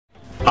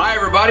Hi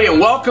everybody, and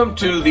welcome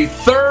to the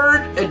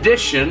third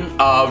edition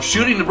of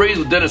Shooting the Breeze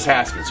with Dennis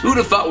Haskins. Who'd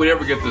have thought we'd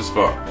ever get this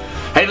far?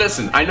 Hey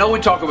listen, I know we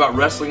talk about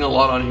wrestling a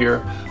lot on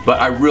here, but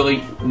I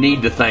really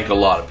need to thank a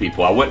lot of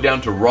people. I went down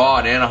to Raw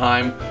in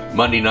Anaheim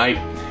Monday night,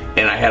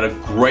 and I had a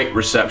great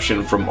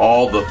reception from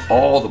all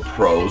the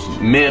pros,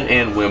 men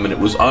and women. It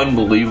was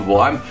unbelievable.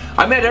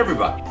 I met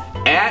everybody.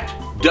 At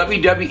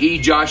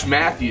WWE Josh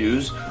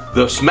Matthews,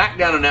 the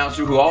SmackDown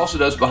announcer who also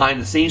does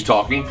behind-the-scenes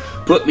talking,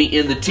 put me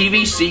in the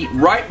TV seat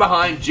right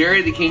behind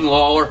Jerry the King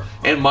Lawler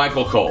and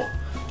Michael Cole.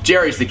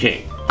 Jerry's the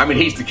king. I mean,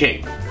 he's the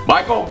king.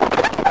 Michael?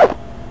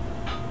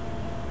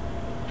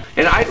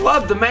 And I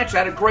loved the match. I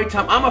had a great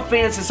time. I'm a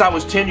fan since I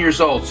was 10 years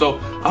old, so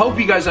I hope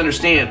you guys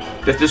understand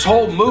that this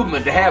whole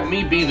movement to have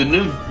me be the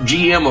new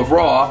GM of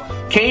Raw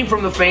came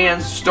from the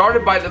fans,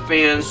 started by the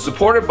fans,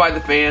 supported by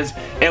the fans,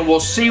 and we'll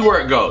see where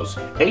it goes.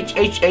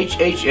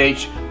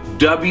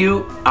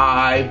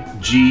 WIGOH.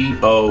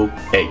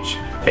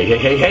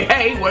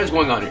 Hey, what is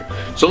going on here?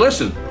 So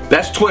listen,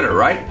 that's Twitter,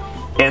 right?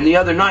 And the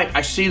other night,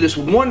 I see this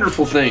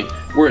wonderful thing.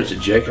 Where is it,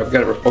 Jake? I've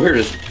got it. Oh, here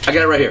it is. I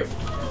got it right here.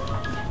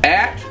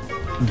 At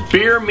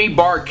Beer Me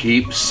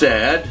Barkeep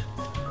said,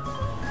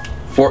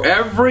 for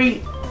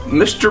every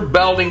Mr.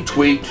 Belding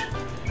tweet,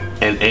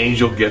 an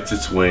angel gets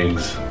its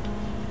wings.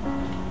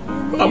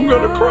 I'm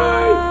gonna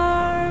cry.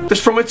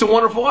 That's from It's a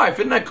Wonderful Life.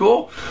 Isn't that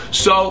cool?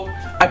 So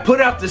I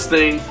put out this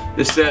thing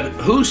that said,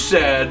 who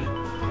said,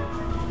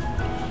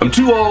 I'm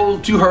too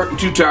old, too hurt, and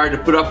too tired to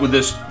put up with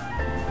this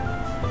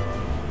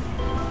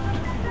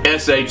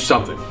SH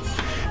something.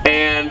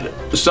 And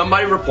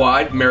somebody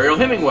replied, Mariel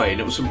Hemingway, and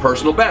it was some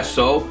personal best,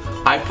 so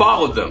I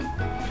followed them.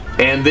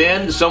 And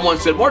then someone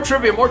said, more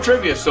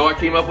trivia, so I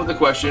came up with a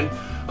question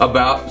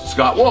about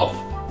Scott Wolf,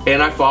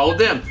 and I followed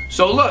them.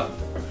 So look,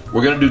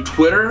 we're going to do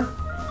Twitter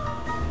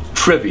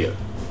trivia.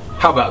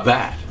 How about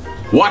that?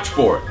 Watch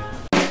for it.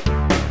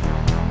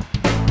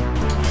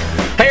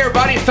 Hey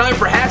everybody, it's time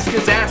for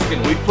Haskins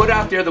Asking. We put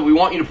out there that we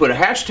want you to put a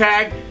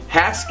hashtag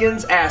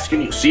Haskins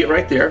Asking. You see it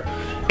right there.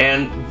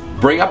 And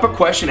bring up a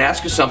question,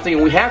 ask us something,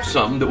 and we have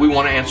some that we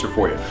want to answer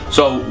for you.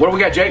 So, what do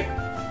we got, Jake?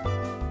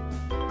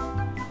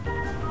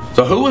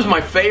 So, who was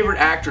my favorite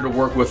actor to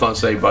work with on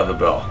Saved by the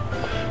Bell?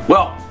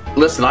 Well,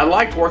 listen, I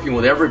liked working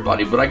with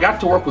everybody, but I got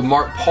to work with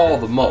Mark Paul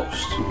the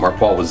most. Mark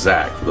Paul was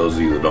Zach, for those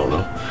of you that don't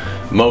know.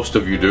 Most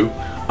of you do.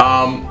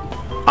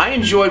 I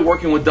enjoyed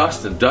working with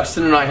Dustin.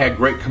 Dustin and I had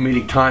great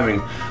comedic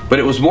timing, but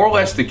it was more or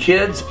less the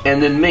kids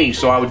and then me.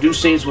 So I would do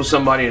scenes with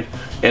somebody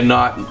and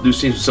not, do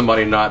scenes with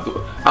somebody and not.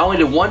 I only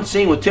did one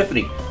scene with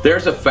Tiffany.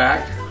 There's a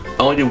fact. I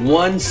only did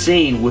one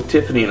scene with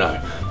Tiffany and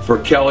I for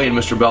Kelly and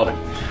Mr. Belding.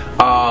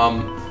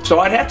 So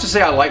I'd have to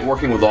say I like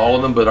working with all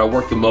of them, but I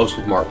worked the most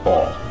with Mark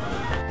Paul.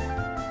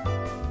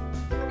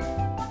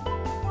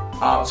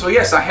 So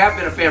yes, I have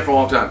been a fan for a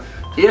long time.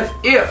 If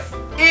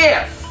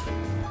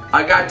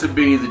I got to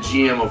be the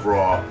GM of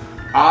Raw,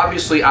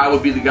 obviously I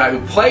would be the guy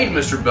who played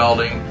Mr.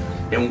 Belding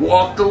and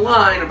walked the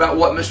line about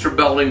what Mr.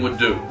 Belding would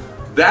do.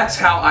 That's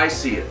how I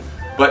see it.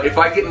 But if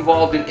I get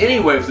involved in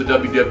any way with the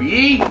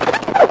WWE,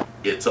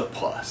 it's a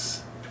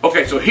plus.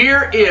 Okay, so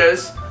here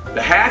is the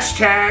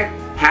hashtag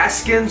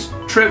Haskins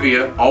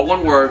Trivia, all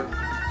one word,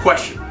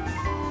 question.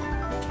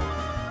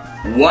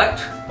 What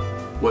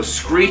was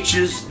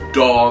Screech's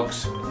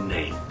dog's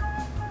name?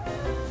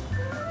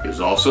 It was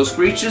also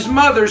Screech's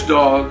mother's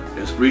dog,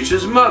 and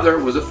Screech's mother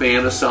was a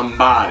fan of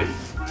somebody.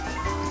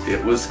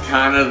 It was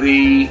kind of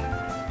the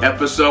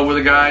episode where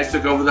the guys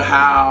took over the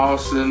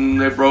house and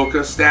they broke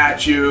a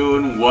statue,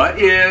 and what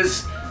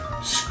is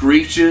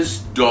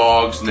Screech's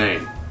dog's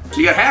name? So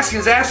you got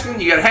Haskins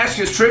Asking, you got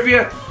Haskins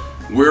Trivia.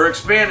 We're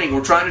expanding.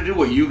 We're trying to do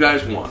what you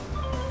guys want.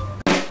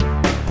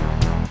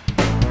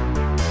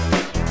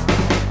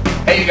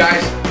 Hey you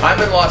guys, I'm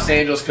in Los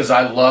Angeles because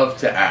I love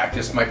to act.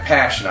 It's my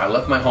passion. I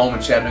left my home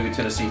in Chattanooga,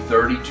 Tennessee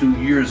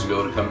 32 years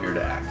ago to come here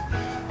to act.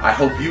 I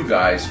hope you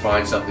guys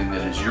find something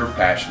that is your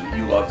passion that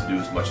you love to do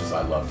as much as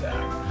I love to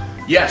act.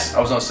 Yes, I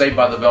was on Saved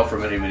by the Bell for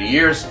many, many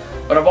years,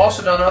 but I've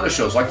also done other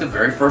shows like the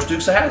very first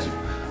Dukes of Hazzard.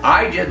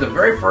 I did the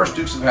very first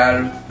Dukes of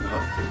Hazzard,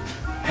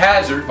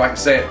 if I can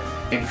say it,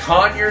 in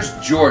Conyers,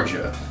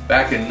 Georgia,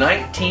 back in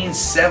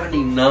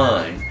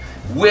 1979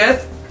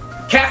 with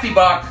Kathy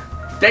Bach,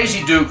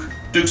 Daisy Duke,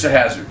 Dukes of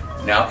Hazzard,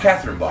 now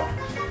Catherine Bach.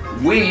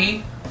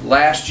 We,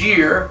 last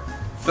year,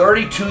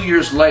 32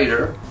 years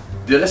later,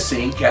 did a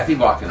scene, Kathy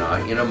Bach and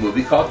I, in a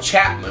movie called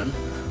Chapman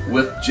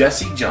with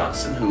Jesse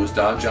Johnson, who is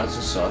Don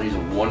Johnson's son. He's a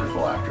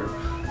wonderful actor.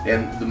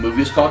 And the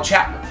movie is called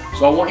Chapman.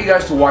 So I want you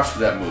guys to watch for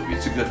that movie.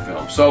 It's a good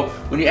film. So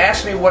when you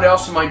ask me what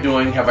else am I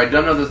doing, have I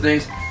done other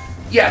things?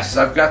 Yes,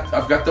 I've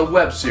got the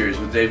web series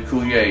with Dave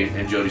Coulier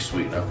and Jodie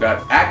Sweetin. I've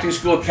got Acting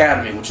School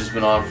Academy, which has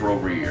been on for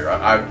over a year.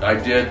 I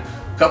did a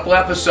couple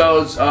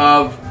episodes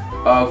of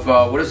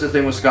what is the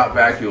thing with Scott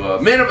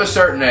Bakula? Men of a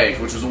Certain Age,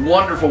 which was a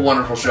wonderful,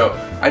 wonderful show.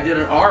 I did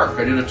an arc.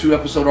 I did a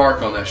 2-episode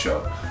arc on that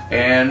show.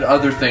 And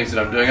other things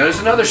that I'm doing. And there's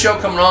another show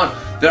coming on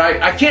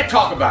that I can't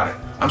talk about it.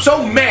 I'm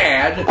so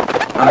mad.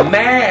 I'm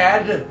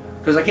mad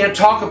because I can't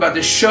talk about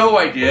this show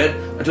I did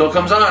until it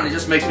comes on. It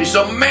just makes me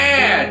so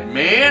mad,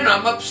 man.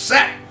 I'm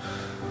upset.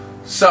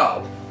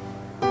 So,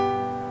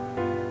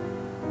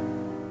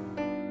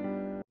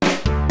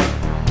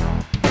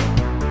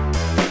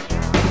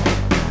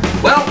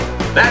 well,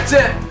 that's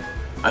it.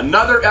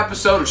 Another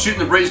episode of Shooting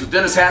the Breeze with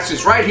Dennis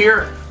Haskins right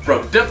here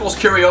from Dimples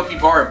Karaoke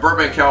Bar in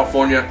Burbank,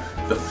 California.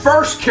 The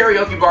first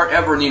karaoke bar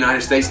ever in the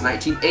United States,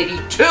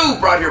 1982,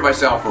 brought here by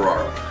Sal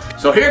Ferraro.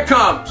 So here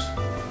comes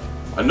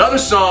another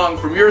song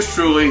from yours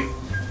truly,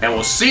 and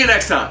we'll see you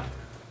next time.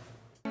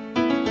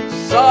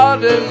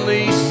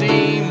 Suddenly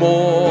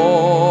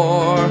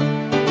Seymour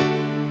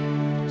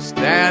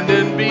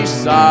standing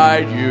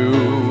beside you.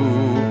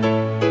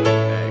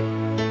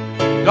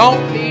 Hey,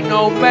 don't need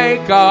no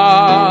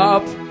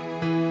makeup,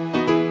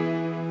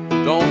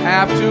 don't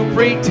have to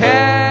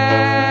pretend.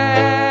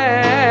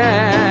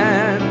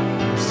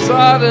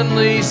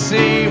 Suddenly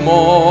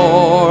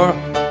Seymour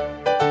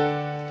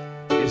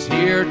is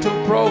here to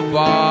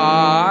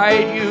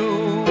provide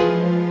you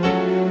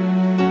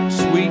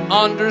sweet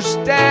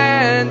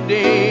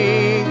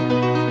understanding.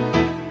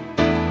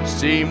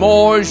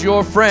 Seymour's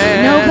your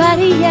friend.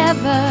 Nobody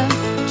ever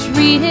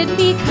treated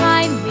me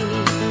kindly.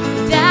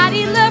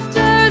 Daddy left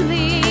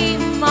early,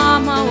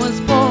 Mama was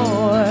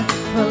poor.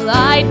 Well,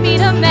 I'd meet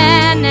a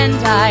man and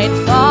I'd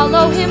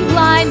follow him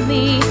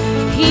blindly.